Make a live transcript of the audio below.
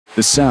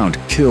This sound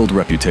killed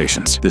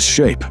reputations, this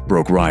shape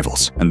broke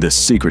rivals, and this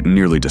secret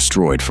nearly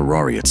destroyed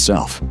Ferrari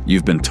itself.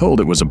 You've been told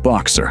it was a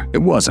boxer. It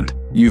wasn't.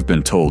 You've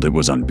been told it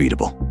was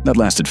unbeatable. That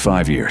lasted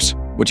 5 years.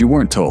 What you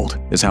weren't told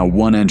is how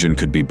one engine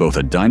could be both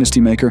a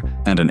dynasty maker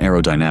and an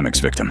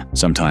aerodynamics victim,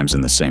 sometimes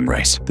in the same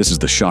race. This is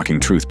the shocking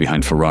truth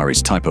behind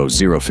Ferrari's Tipo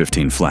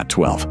 015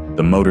 Flat-12,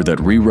 the motor that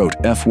rewrote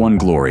F1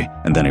 glory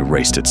and then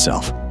erased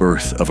itself.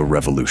 Birth of a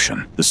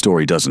revolution. The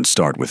story doesn't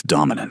start with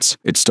dominance.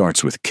 It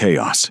starts with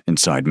chaos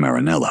inside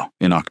Maranello.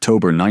 In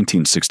October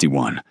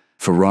 1961,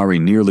 Ferrari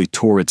nearly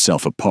tore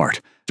itself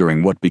apart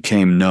during what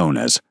became known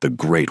as the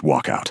Great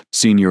Walkout.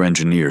 Senior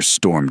engineers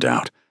stormed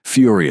out,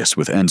 furious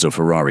with Enzo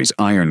Ferrari's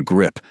iron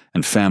grip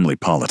and family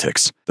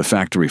politics. The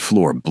factory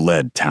floor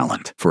bled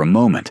talent. For a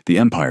moment, the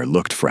empire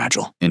looked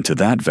fragile. Into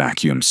that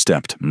vacuum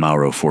stepped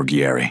Mauro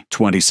Forghieri,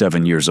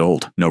 27 years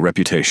old, no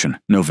reputation,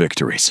 no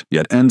victories.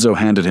 Yet Enzo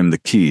handed him the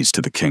keys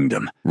to the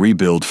kingdom.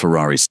 Rebuild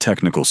Ferrari's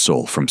technical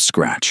soul from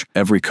scratch.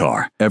 Every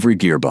car, every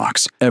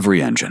gearbox,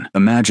 every engine.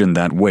 Imagine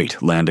that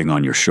weight landing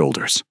on your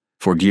shoulders.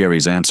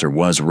 Forghieri's answer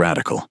was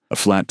radical. A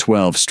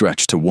Flat-12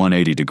 stretched to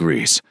 180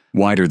 degrees,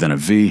 wider than a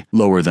V,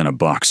 lower than a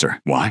boxer.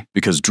 Why?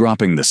 Because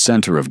dropping the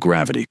center of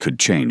gravity could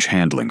change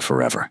handling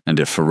forever. And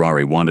if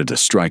Ferrari wanted to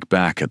strike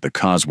back at the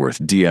Cosworth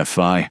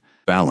DFI,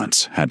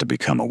 balance had to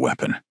become a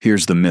weapon.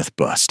 Here's the myth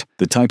bust.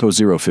 The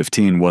Tipo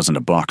 015 wasn't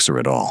a boxer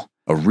at all.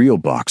 A real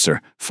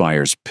boxer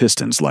fires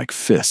pistons like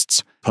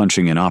fists,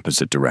 punching in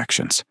opposite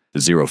directions. The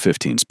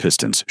 015's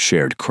pistons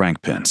shared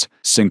crank pins,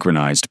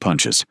 synchronized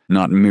punches,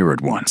 not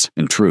mirrored ones.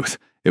 In truth,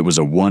 it was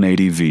a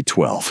 180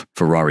 V12.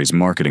 Ferrari's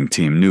marketing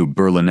team knew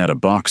Berlinetta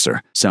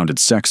Boxer sounded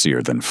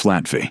sexier than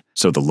Flat V,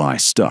 so the lie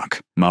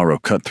stuck. Mauro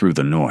cut through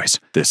the noise.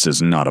 This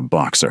is not a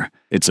boxer.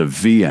 It's a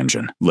V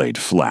engine laid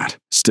flat.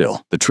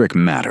 Still, the trick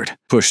mattered.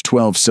 Push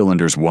 12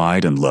 cylinders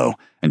wide and low,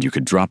 and you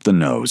could drop the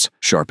nose,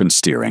 sharpen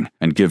steering,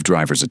 and give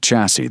drivers a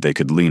chassis they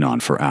could lean on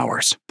for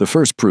hours. The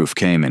first proof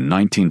came in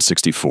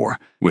 1964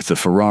 with the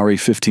Ferrari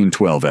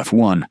 1512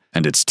 F1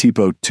 and its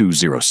Tipo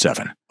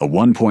 207, a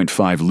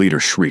 1.5-liter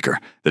shrieker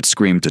that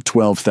screamed to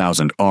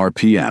 12,000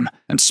 RPM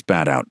and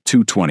spat out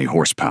 220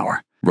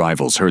 horsepower.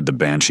 Rivals heard the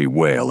Banshee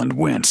wail and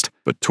winced,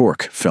 but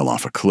torque fell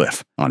off a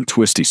cliff. On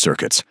twisty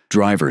circuits,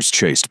 drivers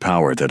chased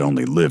power that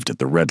only lived at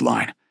the red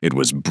line. It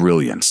was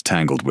brilliance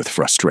tangled with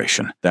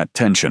frustration. That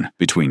tension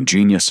between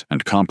genius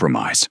and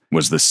compromise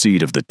was the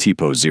seed of the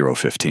Tipo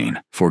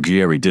 015.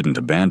 Forghieri didn't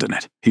abandon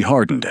it. He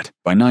hardened it.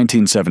 By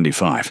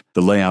 1975,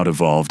 the layout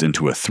evolved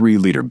into a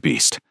 3-liter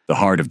beast, the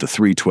heart of the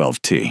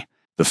 312T.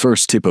 The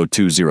first Tipo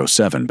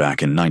 207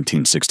 back in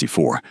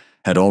 1964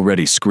 had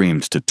already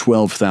screamed to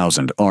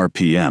 12,000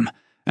 RPM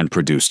and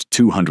produced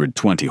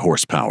 220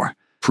 horsepower,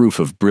 proof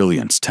of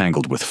brilliance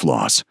tangled with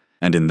flaws.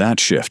 And in that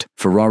shift,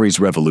 Ferrari's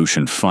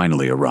revolution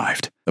finally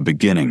arrived, a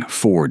beginning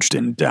forged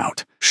in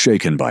doubt,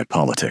 shaken by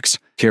politics,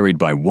 carried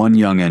by one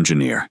young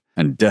engineer,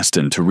 and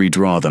destined to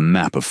redraw the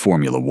map of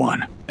Formula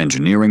One.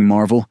 Engineering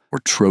marvel or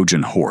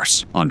Trojan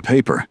horse? On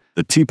paper,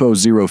 the Tipo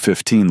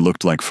 015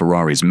 looked like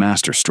Ferrari's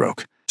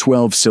masterstroke,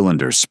 12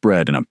 cylinders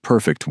spread in a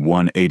perfect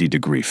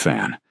 180-degree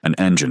fan, an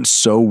engine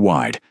so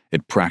wide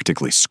it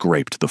practically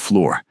scraped the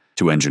floor.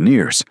 To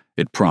engineers,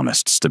 it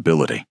promised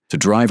stability. To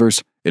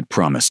drivers, it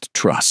promised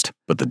trust.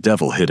 But the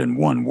devil hid in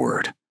one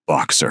word: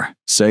 boxer.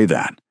 Say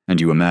that,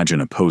 and you imagine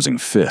opposing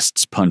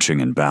fists punching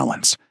in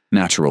balance,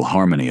 natural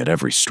harmony at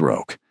every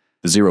stroke.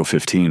 The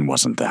 015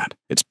 wasn't that.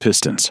 Its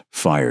pistons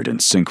fired in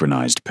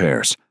synchronized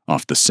pairs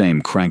off the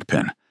same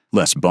crankpin.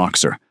 Less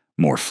boxer,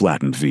 more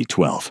flattened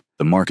V12.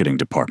 The marketing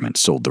department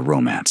sold the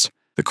romance.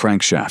 The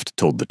crankshaft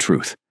told the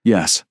truth.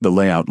 Yes, the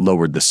layout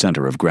lowered the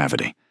center of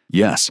gravity.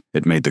 Yes,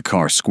 it made the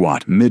car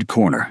squat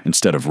mid-corner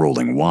instead of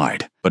rolling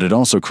wide. But it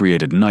also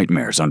created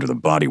nightmares under the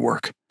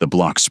bodywork. The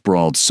block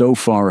sprawled so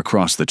far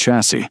across the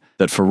chassis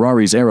that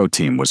Ferrari's aero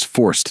team was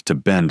forced to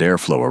bend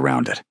airflow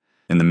around it.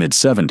 In the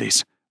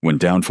mid-70s, when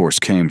downforce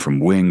came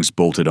from wings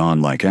bolted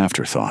on like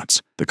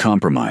afterthoughts, the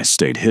compromise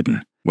stayed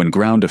hidden. When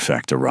ground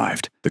effect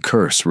arrived, the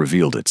curse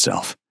revealed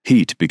itself.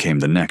 Heat became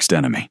the next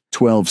enemy.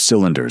 12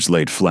 cylinders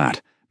laid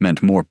flat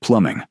meant more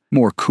plumbing,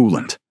 more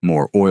coolant,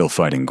 more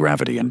oil-fighting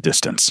gravity and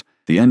distance.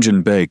 The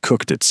engine bay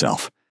cooked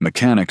itself.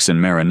 Mechanics in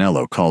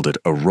Maranello called it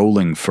a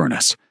rolling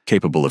furnace,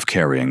 capable of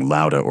carrying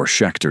Lauda or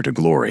Scheckter to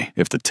glory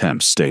if the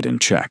temps stayed in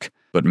check,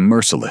 but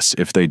merciless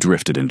if they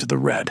drifted into the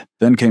red.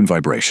 Then came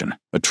vibration.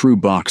 A true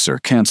boxer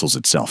cancels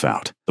itself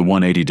out. The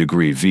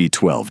 180-degree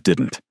V12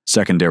 didn't.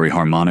 Secondary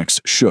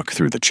harmonics shook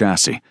through the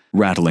chassis,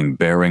 rattling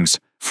bearings,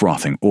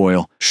 frothing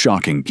oil,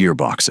 shocking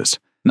gearboxes.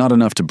 Not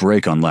enough to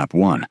break on lap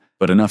 1,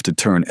 but enough to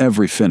turn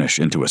every finish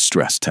into a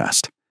stress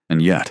test.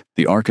 And yet,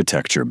 the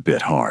architecture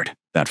bit hard.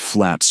 That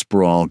flat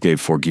sprawl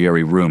gave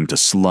Forghieri room to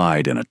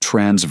slide in a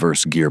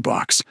transverse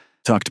gearbox,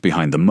 tucked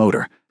behind the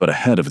motor, but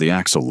ahead of the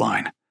axle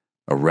line.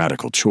 A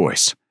radical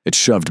choice. It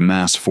shoved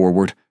mass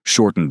forward,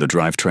 shortened the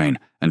drivetrain,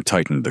 and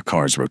tightened the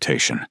car's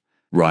rotation.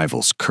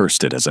 Rivals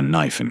cursed it as a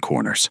knife in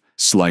corners,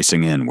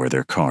 slicing in where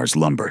their cars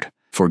lumbered.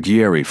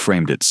 Forghieri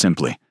framed it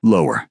simply: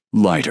 lower,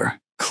 lighter,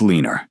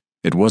 cleaner.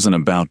 It wasn't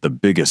about the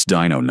biggest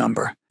dyno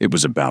number, it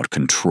was about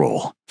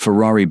control.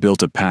 Ferrari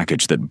built a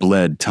package that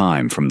bled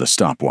time from the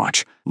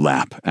stopwatch,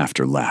 lap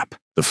after lap.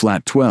 The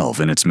Flat-12,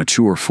 in its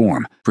mature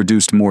form,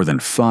 produced more than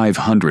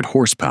 500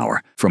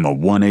 horsepower from a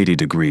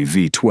 180-degree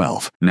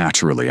V12,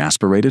 naturally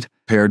aspirated,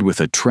 paired with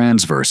a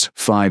transverse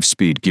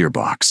 5-speed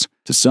gearbox.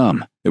 To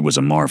some, it was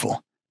a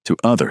marvel. To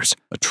others,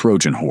 a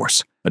Trojan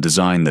horse, a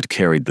design that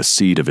carried the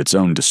seed of its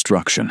own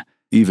destruction,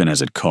 even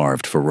as it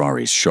carved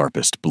Ferrari's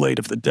sharpest blade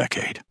of the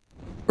decade.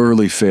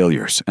 Early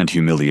failures and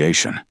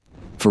humiliation.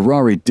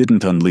 Ferrari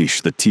didn't unleash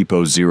the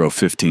Tipo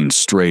 015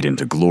 straight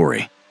into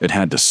glory. It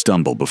had to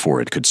stumble before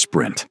it could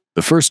sprint.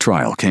 The first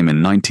trial came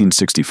in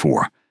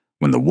 1964,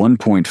 when the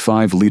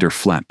 1.5-liter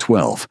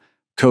Flat-12,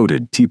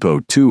 coded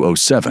Tipo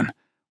 207,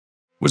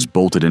 was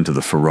bolted into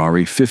the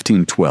Ferrari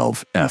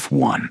 1512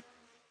 F1.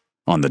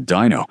 On the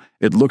dyno,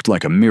 it looked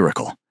like a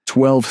miracle.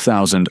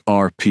 12,000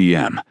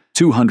 RPM,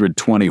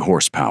 220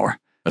 horsepower,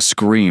 a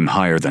scream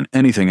higher than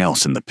anything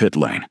else in the pit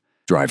lane.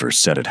 Drivers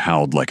said it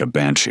howled like a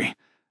banshee,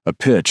 a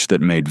pitch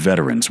that made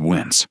veterans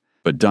wince.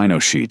 But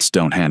dyno sheets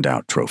don't hand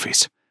out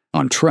trophies.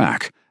 On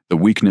track, the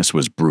weakness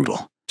was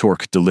brutal.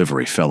 Torque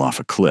delivery fell off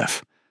a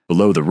cliff.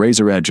 Below the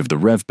razor edge of the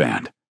rev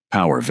band,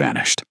 power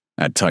vanished.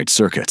 At tight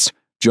circuits,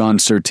 John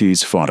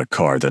Surtees fought a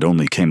car that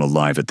only came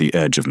alive at the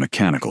edge of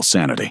mechanical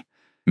sanity.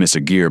 Miss a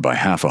gear by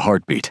half a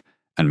heartbeat,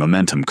 and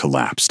momentum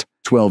collapsed.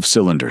 12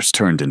 cylinders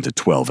turned into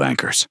 12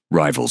 anchors.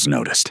 Rivals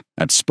noticed.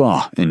 At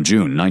Spa in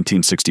June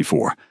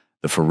 1964,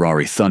 the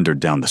Ferrari thundered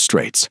down the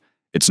straights,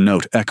 its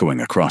note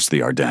echoing across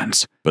the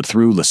Ardennes. But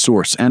through La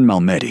Source and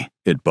Malmedy,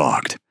 it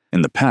bogged.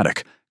 In the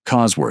paddock,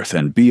 Cosworth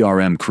and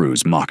BRM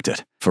crews mocked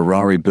it.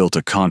 Ferrari built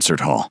a concert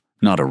hall,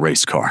 not a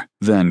race car.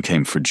 Then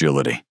came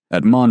fragility.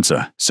 At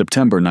Monza,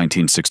 September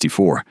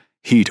 1964,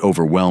 heat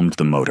overwhelmed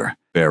the motor.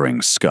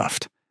 Bearings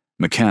scuffed.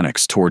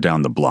 Mechanics tore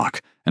down the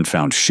block and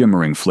found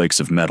shimmering flakes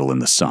of metal in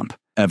the sump,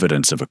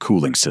 evidence of a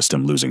cooling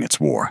system losing its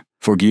war.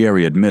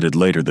 Forghieri admitted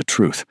later the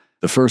truth.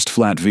 The first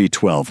flat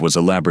V12 was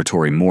a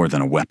laboratory more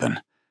than a weapon.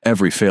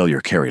 Every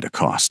failure carried a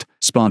cost.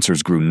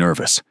 Sponsors grew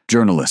nervous.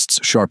 Journalists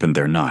sharpened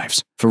their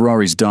knives.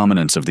 Ferrari's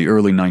dominance of the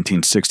early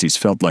 1960s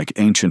felt like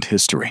ancient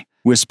history.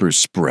 Whispers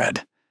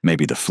spread.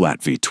 Maybe the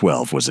flat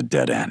V12 was a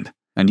dead end.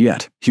 And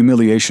yet,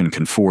 humiliation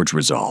can forge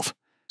resolve.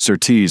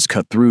 Surtees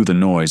cut through the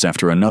noise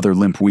after another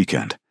limp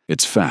weekend.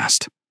 It's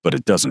fast, but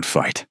it doesn't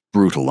fight.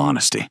 Brutal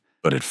honesty.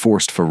 But it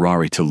forced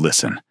Ferrari to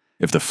listen.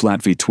 If the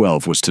flat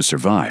V12 was to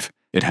survive,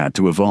 it had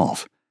to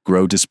evolve,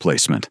 grow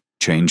displacement,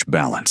 change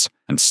balance,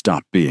 and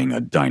stop being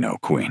a dyno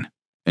queen.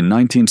 In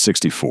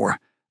 1964,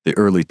 the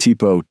early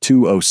Tipo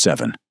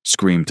 207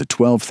 screamed to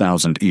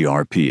 12,000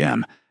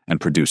 ERPM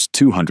and produced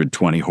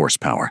 220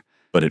 horsepower,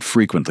 but it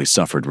frequently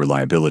suffered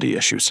reliability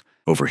issues,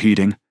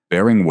 overheating,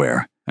 bearing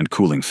wear, and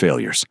cooling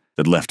failures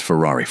that left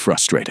Ferrari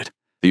frustrated.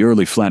 The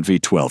early flat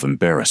V12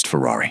 embarrassed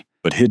Ferrari,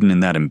 but hidden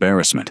in that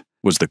embarrassment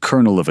was the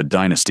kernel of a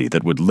dynasty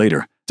that would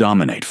later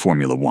dominate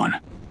Formula One.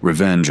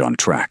 Revenge on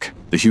track.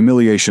 The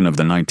humiliation of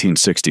the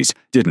 1960s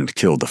didn't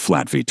kill the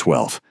flat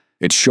V12.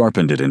 It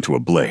sharpened it into a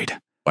blade.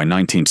 By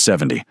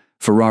 1970,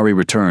 Ferrari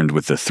returned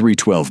with the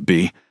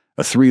 312B,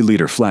 a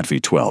 3-liter flat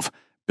V12,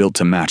 built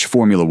to match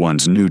Formula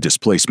One's new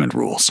displacement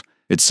rules.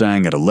 It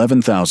sang at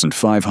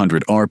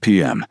 11,500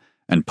 RPM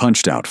and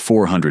punched out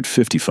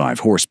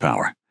 455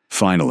 horsepower.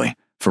 Finally,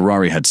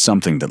 Ferrari had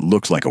something that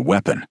looked like a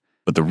weapon,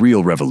 but the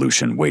real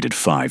revolution waited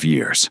 5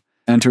 years.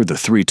 Enter the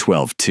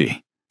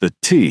 312T. The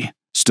T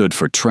stood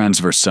for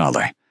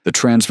Transversale, the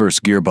transverse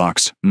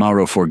gearbox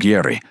Mauro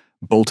Forghieri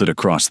bolted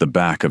across the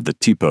back of the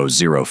Tipo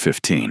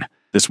 015.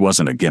 This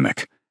wasn't a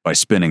gimmick. By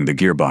spinning the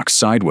gearbox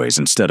sideways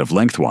instead of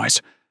lengthwise,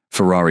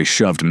 Ferrari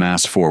shoved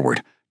mass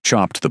forward,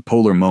 chopped the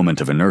polar moment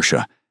of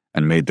inertia,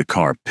 and made the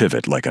car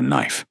pivot like a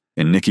knife.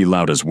 In Niki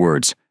Lauda's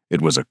words,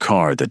 it was a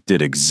car that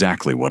did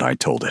exactly what I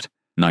told it.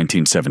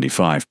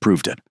 1975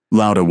 proved it.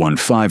 Lauda won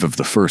 5 of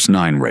the first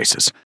 9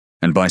 races,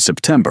 and by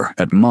September,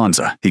 at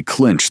Monza, he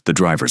clinched the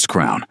driver's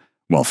crown,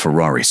 while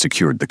Ferrari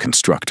secured the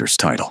constructor's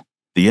title.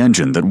 The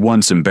engine that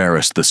once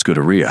embarrassed the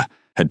Scuderia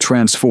had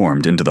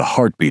transformed into the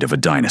heartbeat of a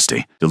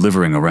dynasty,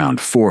 delivering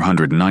around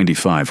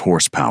 495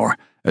 horsepower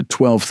at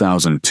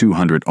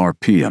 12,200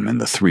 RPM in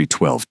the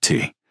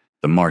 312T.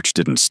 The march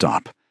didn't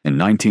stop. In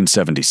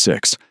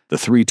 1976, the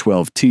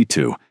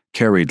 312T2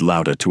 carried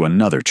Lauda to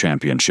another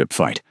championship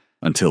fight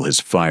until his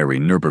fiery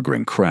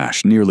Nürburgring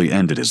crash nearly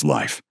ended his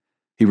life.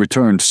 He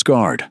returned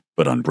scarred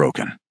but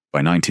unbroken. By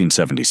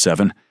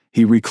 1977,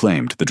 he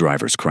reclaimed the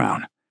driver's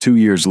crown. 2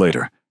 years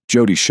later,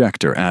 Jody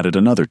Scheckter added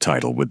another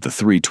title with the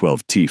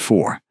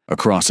 312T4.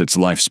 Across its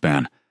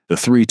lifespan, the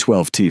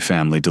 312T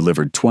family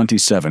delivered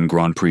 27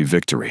 Grand Prix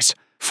victories,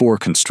 4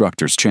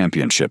 Constructors'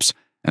 Championships,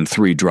 and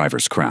 3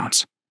 Drivers'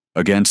 Crowns.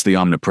 Against the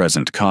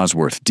omnipresent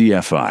Cosworth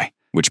DFI,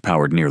 which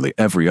powered nearly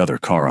every other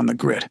car on the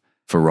grid,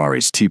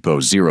 Ferrari's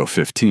Tipo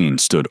 015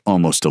 stood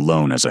almost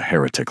alone as a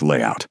heretic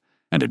layout,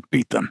 and it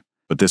beat them.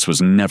 But this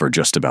was never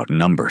just about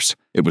numbers,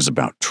 it was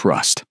about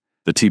trust.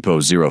 The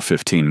Tipo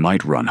 015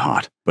 might run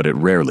hot, but it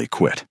rarely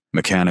quit.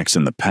 Mechanics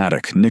in the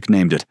paddock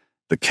nicknamed it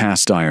the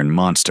cast-iron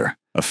monster,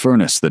 a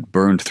furnace that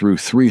burned through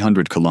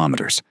 300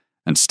 kilometers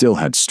and still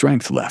had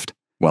strength left.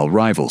 While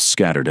rivals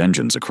scattered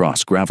engines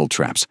across gravel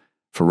traps,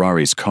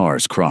 Ferrari's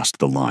cars crossed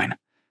the line.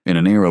 In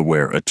an era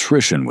where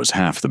attrition was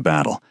half the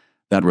battle,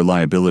 that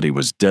reliability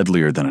was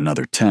deadlier than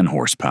another 10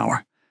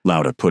 horsepower.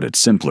 Lauda put it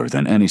simpler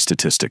than any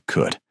statistic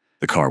could.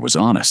 The car was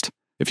honest.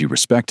 If you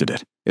respected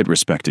it, it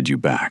respected you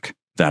back.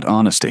 That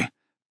honesty,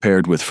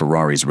 paired with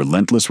Ferrari's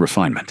relentless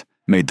refinement,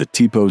 made the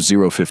Tipo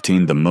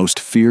 015 the most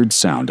feared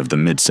sound of the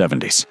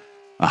mid-70s,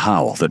 a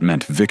howl that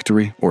meant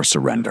victory or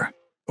surrender.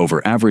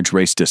 Over average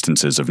race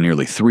distances of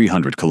nearly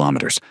 300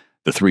 kilometers,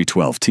 the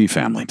 312T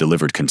family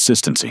delivered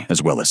consistency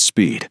as well as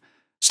speed,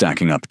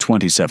 stacking up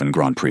 27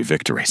 Grand Prix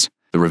victories.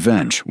 The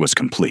revenge was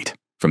complete.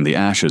 From the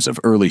ashes of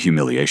early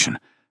humiliation,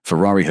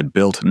 Ferrari had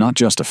built not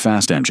just a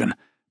fast engine,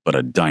 but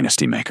a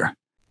dynasty maker.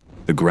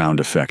 The ground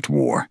effect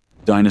war.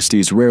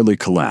 Dynasties rarely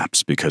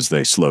collapse because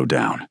they slow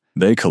down.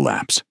 They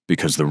collapse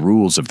because the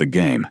rules of the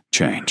game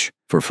change.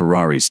 For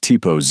Ferrari's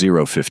Tipo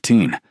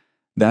 015,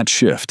 that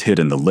shift hit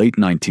in the late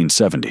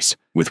 1970s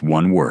with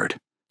one word: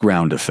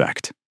 ground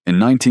effect. In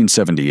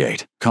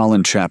 1978,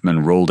 Colin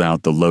Chapman rolled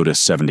out the Lotus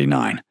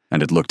 79,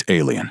 and it looked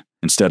alien.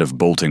 Instead of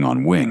bolting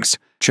on wings,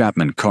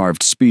 Chapman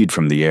carved speed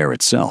from the air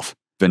itself.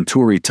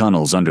 Venturi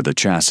tunnels under the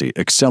chassis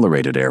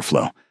accelerated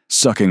airflow,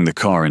 sucking the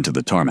car into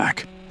the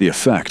tarmac. The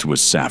effect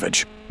was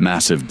savage.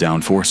 Massive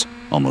downforce,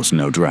 almost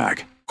no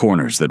drag.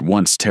 Corners that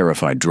once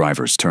terrified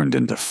drivers turned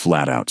into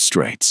flat-out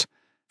straights.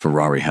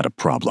 Ferrari had a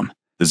problem.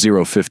 The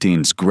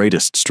 015's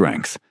greatest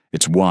strength,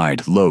 its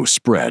wide, low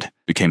spread,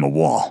 became a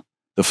wall.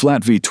 The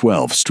flat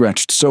V12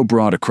 stretched so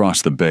broad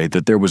across the bay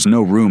that there was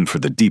no room for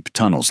the deep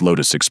tunnels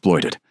Lotus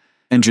exploited.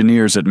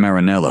 Engineers at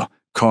Maranello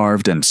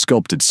carved and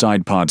sculpted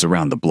side pods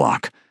around the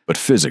block, but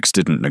physics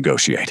didn't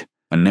negotiate.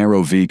 A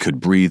narrow V could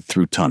breathe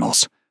through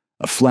tunnels.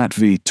 A flat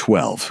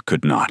V12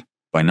 could not.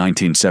 By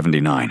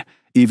 1979,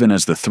 even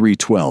as the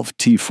 312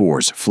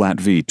 T4's flat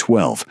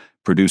V12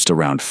 produced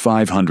around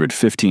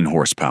 515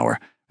 horsepower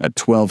at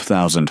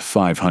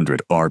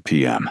 12,500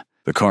 RPM,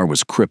 the car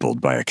was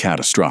crippled by a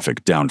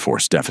catastrophic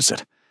downforce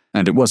deficit.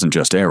 And it wasn't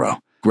just aero.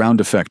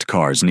 Ground effect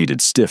cars needed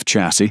stiff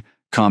chassis,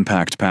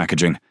 compact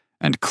packaging,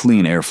 and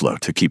clean airflow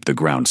to keep the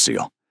ground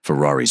seal.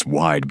 Ferrari's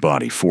wide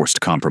body forced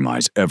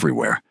compromise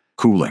everywhere: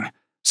 cooling,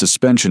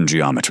 suspension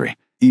geometry,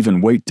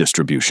 even weight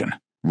distribution.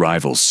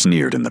 Rivals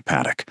sneered in the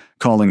paddock,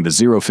 calling the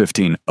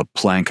 015 a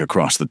plank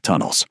across the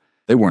tunnels.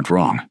 They weren't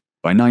wrong.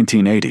 By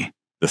 1980,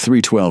 the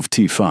 312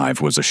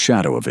 T5 was a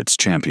shadow of its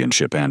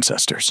championship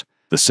ancestors.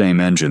 The same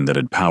engine that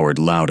had powered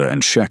Lauda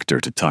and Scheckter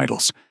to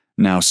titles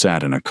now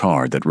sat in a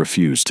car that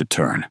refused to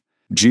turn.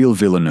 Gilles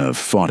Villeneuve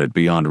fought it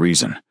beyond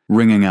reason,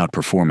 ringing out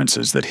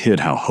performances that hid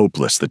how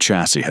hopeless the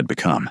chassis had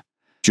become.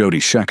 Jody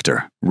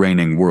Scheckter,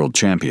 reigning world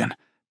champion,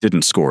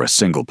 didn't score a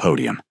single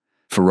podium.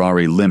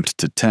 Ferrari limped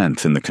to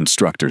 10th in the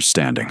constructors'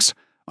 standings,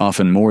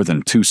 often more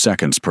than 2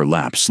 seconds per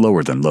lap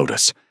slower than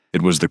Lotus.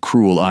 It was the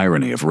cruel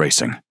irony of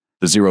racing.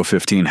 The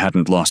 015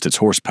 hadn't lost its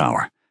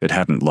horsepower. It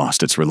hadn't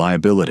lost its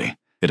reliability.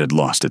 It had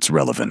lost its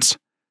relevance.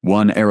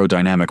 One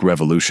aerodynamic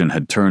revolution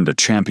had turned a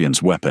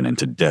champion's weapon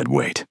into dead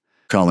weight.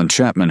 Colin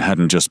Chapman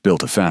hadn't just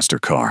built a faster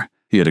car.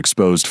 He had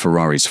exposed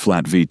Ferrari's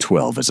flat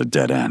V12 as a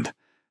dead end.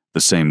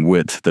 The same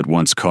width that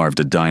once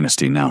carved a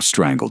dynasty now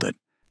strangled it.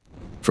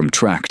 From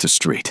track to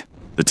street,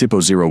 the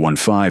Tipo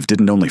 015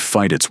 didn't only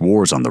fight its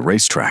wars on the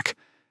racetrack.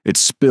 It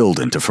spilled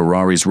into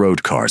Ferrari's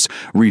road cars,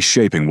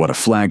 reshaping what a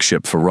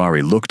flagship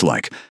Ferrari looked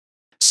like,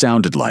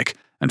 sounded like,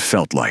 and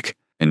felt like.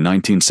 In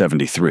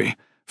 1973,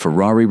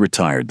 Ferrari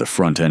retired the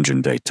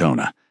front-engine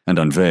Daytona and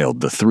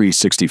unveiled the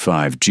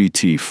 365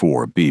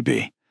 GT4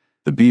 BB.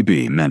 The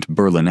BB meant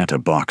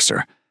Berlinetta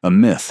Boxer, a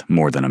myth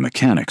more than a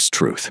mechanic's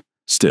truth.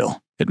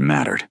 Still, it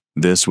mattered.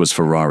 This was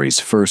Ferrari's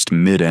first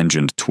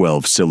mid-engined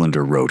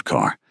 12-cylinder road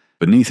car.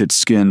 Beneath its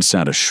skin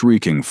sat a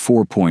shrieking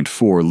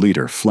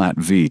 4.4-liter flat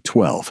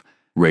V12,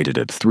 rated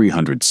at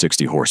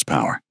 360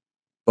 horsepower.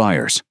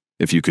 Buyers,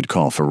 if you could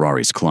call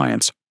Ferrari's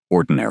clients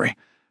ordinary,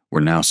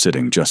 were now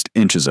sitting just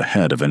inches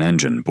ahead of an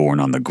engine born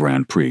on the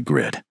Grand Prix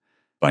grid.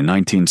 By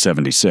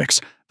 1976,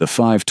 the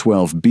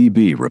 512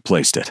 BB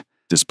replaced it.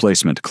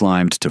 Displacement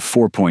climbed to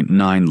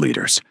 4.9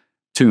 liters,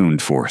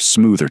 tuned for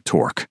smoother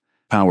torque.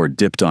 Power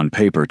dipped on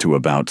paper to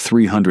about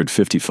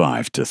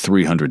 355 to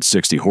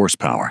 360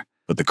 horsepower,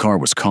 but the car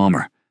was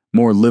calmer,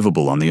 more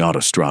livable on the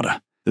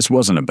autostrada. This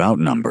wasn't about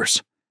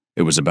numbers.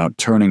 It was about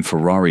turning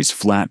Ferrari's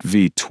flat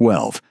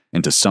V12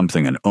 into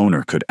something an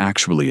owner could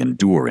actually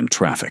endure in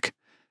traffic.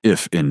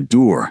 If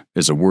endure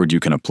is a word you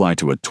can apply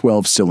to a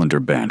 12-cylinder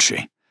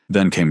Banshee.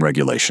 Then came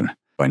regulation.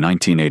 By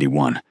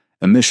 1981,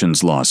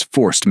 emissions laws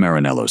forced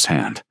Maranello's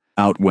hand.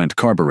 Out went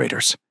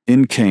carburetors.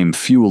 In came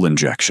fuel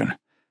injection.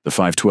 The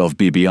 512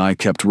 BBI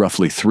kept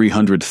roughly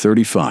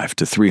 335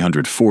 to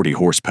 340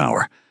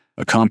 horsepower,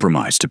 a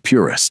compromise to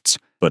purists,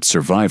 but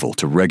survival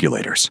to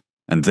regulators.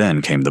 And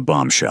then came the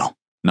bombshell.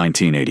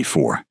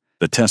 1984.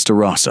 The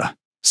Testarossa.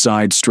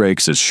 Side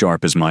strakes as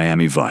sharp as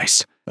Miami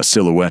Vice, a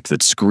silhouette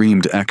that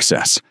screamed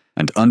excess,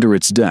 and under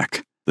its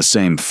deck, The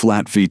same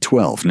flat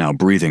V12 now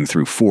breathing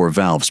through 4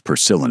 valves per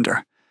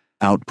cylinder.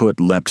 Output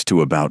leapt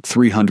to about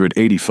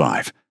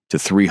 385 to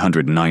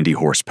 390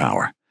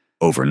 horsepower.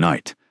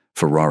 Overnight,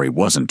 Ferrari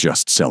wasn't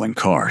just selling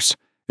cars.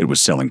 It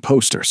was selling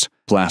posters,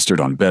 plastered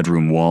on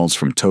bedroom walls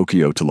from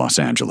Tokyo to Los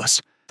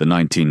Angeles. The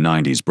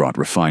 1990s brought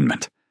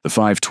refinement. The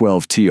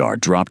 512 TR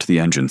dropped the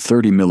engine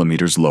 30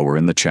 millimeters lower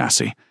in the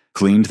chassis,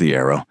 cleaned the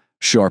aero,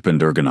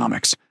 sharpened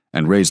ergonomics,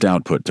 and raised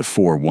output to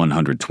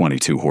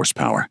 122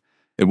 horsepower.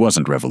 It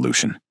wasn't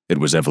revolution, it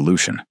was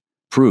evolution.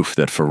 Proof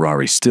that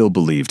Ferrari still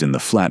believed in the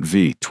flat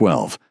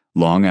V12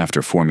 long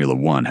after Formula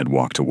One had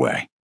walked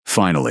away.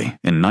 Finally,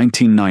 in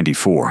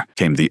 1994,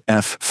 came the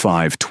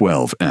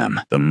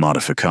F512M, the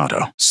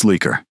Modificato.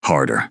 Sleeker,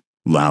 harder,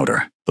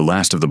 louder, the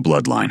last of the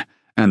bloodline,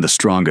 and the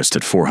strongest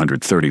at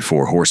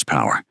 434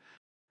 horsepower.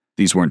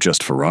 These weren't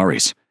just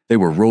Ferraris, they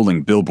were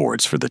rolling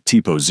billboards for the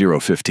Tipo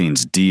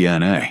 015's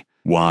DNA.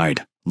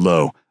 Wide,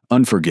 low,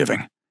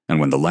 unforgiving. And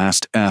when the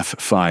last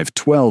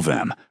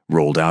F512M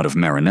rolled out of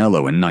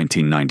Maranello in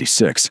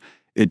 1996,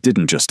 it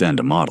didn't just end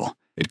a model.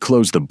 It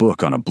closed the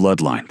book on a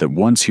bloodline that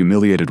once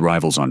humiliated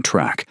rivals on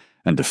track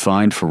and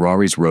defined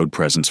Ferrari's road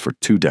presence for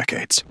 2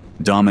 decades.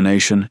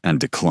 Domination and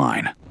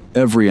decline.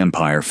 Every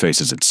empire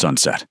faces its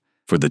sunset.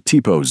 For the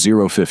Tipo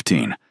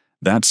 015,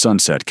 that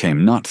sunset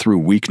came not through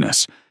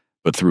weakness,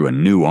 but through a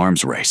new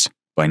arms race.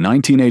 By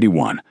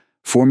 1981,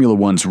 Formula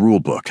One's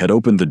rulebook had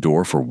opened the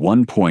door for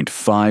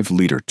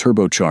 1.5-liter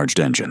turbocharged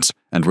engines,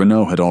 and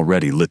Renault had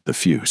already lit the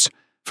fuse.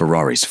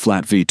 Ferrari's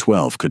flat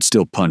V12 could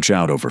still punch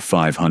out over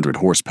 500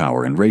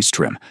 horsepower in race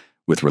trim,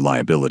 with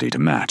reliability to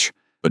match.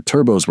 But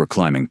turbos were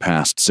climbing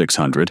past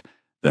 600,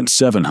 then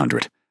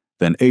 700,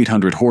 then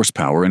 800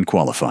 horsepower in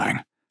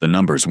qualifying. The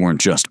numbers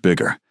weren't just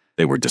bigger,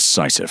 they were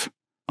decisive.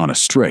 On a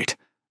straight,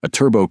 a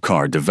turbo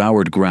car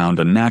devoured ground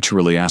a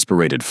naturally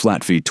aspirated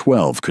flat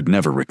V12 could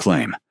never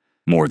reclaim.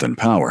 More than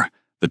power,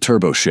 the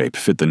turbo shape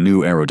fit the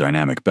new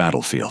aerodynamic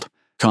battlefield.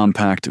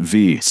 Compact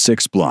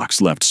V6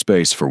 blocks left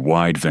space for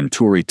wide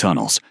Venturi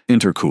tunnels,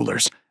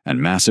 intercoolers,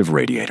 and massive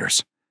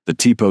radiators. The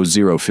Tipo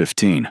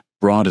 015,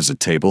 broad as a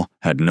table,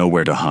 had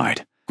nowhere to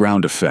hide.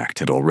 Ground effect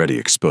had already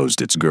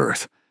exposed its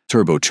girth.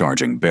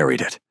 Turbocharging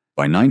buried it.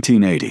 By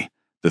 1980,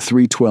 the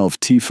 312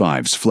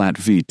 T5's flat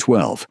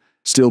V12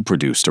 still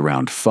produced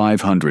around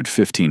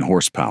 515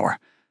 horsepower,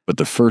 but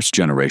the first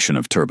generation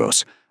of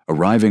turbos,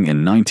 arriving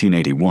in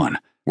 1981,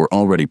 were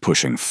already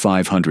pushing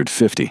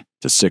 550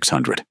 to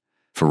 600.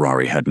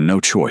 Ferrari had no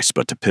choice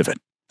but to pivot.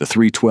 The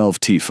 312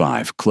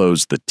 T5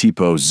 closed the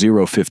Tipo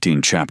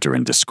 015 chapter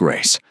in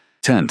disgrace,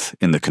 10th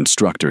in the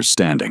constructors'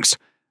 standings,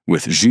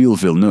 with Gilles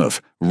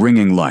Villeneuve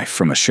wringing life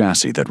from a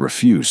chassis that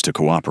refused to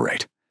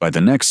cooperate. By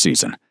the next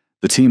season,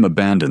 the team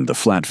abandoned the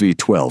flat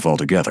V12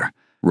 altogether,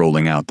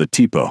 rolling out the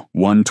Tipo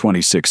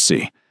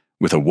 126C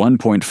with a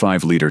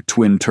 1.5-liter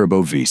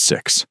twin-turbo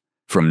V6.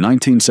 From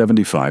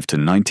 1975 to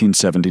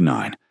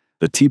 1979,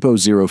 the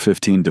Tipo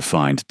 015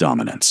 defined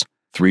dominance.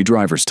 3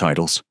 drivers'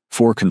 titles,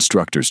 4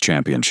 constructors'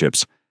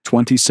 championships,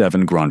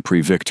 27 Grand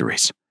Prix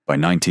victories. By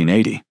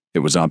 1980, it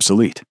was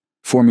obsolete.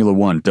 Formula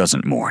One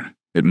doesn't mourn.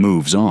 It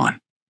moves on.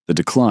 The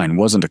decline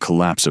wasn't a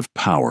collapse of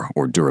power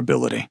or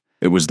durability.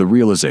 It was the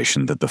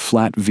realization that the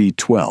flat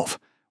V12,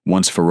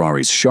 once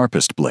Ferrari's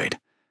sharpest blade,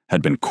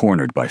 had been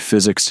cornered by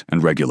physics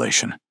and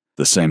regulation.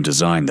 The same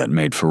design that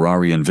made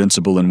Ferrari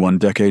invincible in one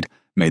decade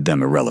made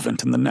them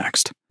irrelevant in the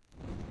next.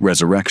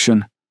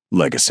 Resurrection,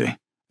 legacy,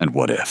 and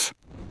what if?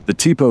 The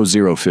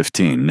Tipo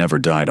 015 never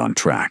died on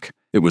track.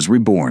 It was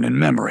reborn in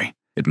memory.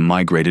 It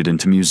migrated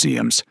into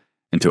museums,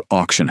 into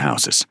auction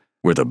houses,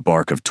 where the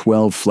bark of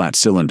 12 flat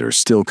cylinders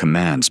still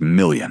commands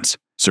millions.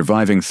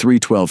 Surviving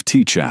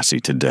 312T chassis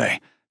today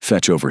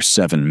fetch over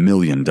 $7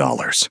 million,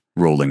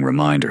 rolling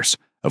reminders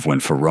of when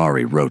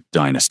Ferrari wrote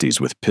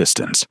dynasties with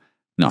pistons,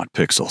 not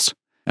pixels.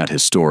 At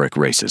historic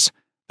races,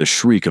 the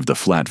shriek of the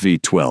flat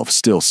V12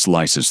 still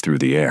slices through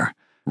the air,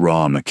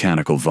 raw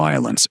mechanical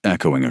violence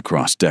echoing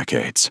across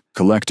decades.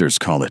 Collectors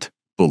call it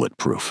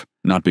bulletproof,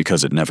 not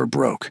because it never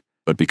broke,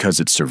 but because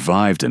it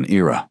survived an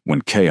era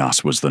when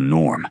chaos was the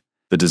norm.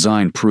 The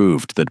design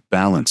proved that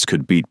balance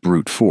could beat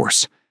brute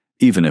force,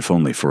 even if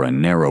only for a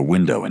narrow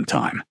window in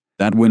time.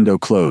 That window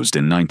closed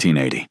in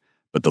 1980,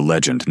 but the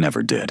legend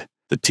never did.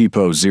 The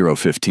Tipo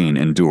 015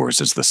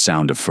 endures as the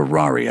sound of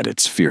Ferrari at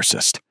its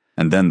fiercest.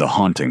 And then the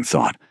haunting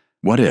thought,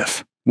 what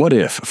if? What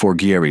if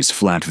Forghieri's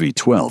flat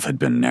V12 had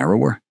been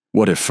narrower?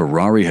 What if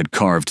Ferrari had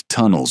carved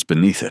tunnels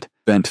beneath it,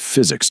 bent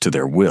physics to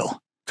their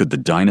will? Could the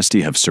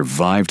dynasty have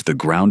survived the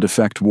ground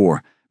effect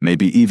war,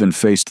 maybe even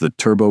faced the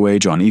turbo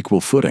age on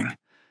equal footing?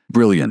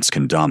 Brilliance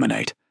can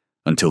dominate,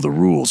 until the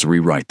rules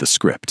rewrite the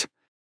script.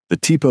 The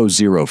Tipo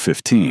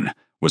 015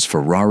 was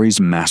Ferrari's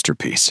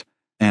masterpiece,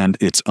 and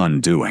its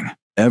undoing.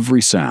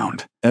 Every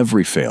sound,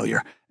 every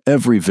failure,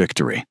 every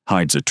victory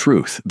hides a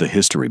truth the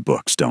history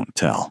books don't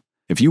tell.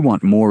 If you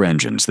want more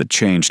engines that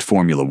changed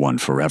Formula One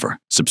forever,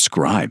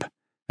 subscribe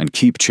and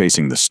keep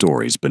chasing the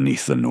stories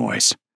beneath the noise.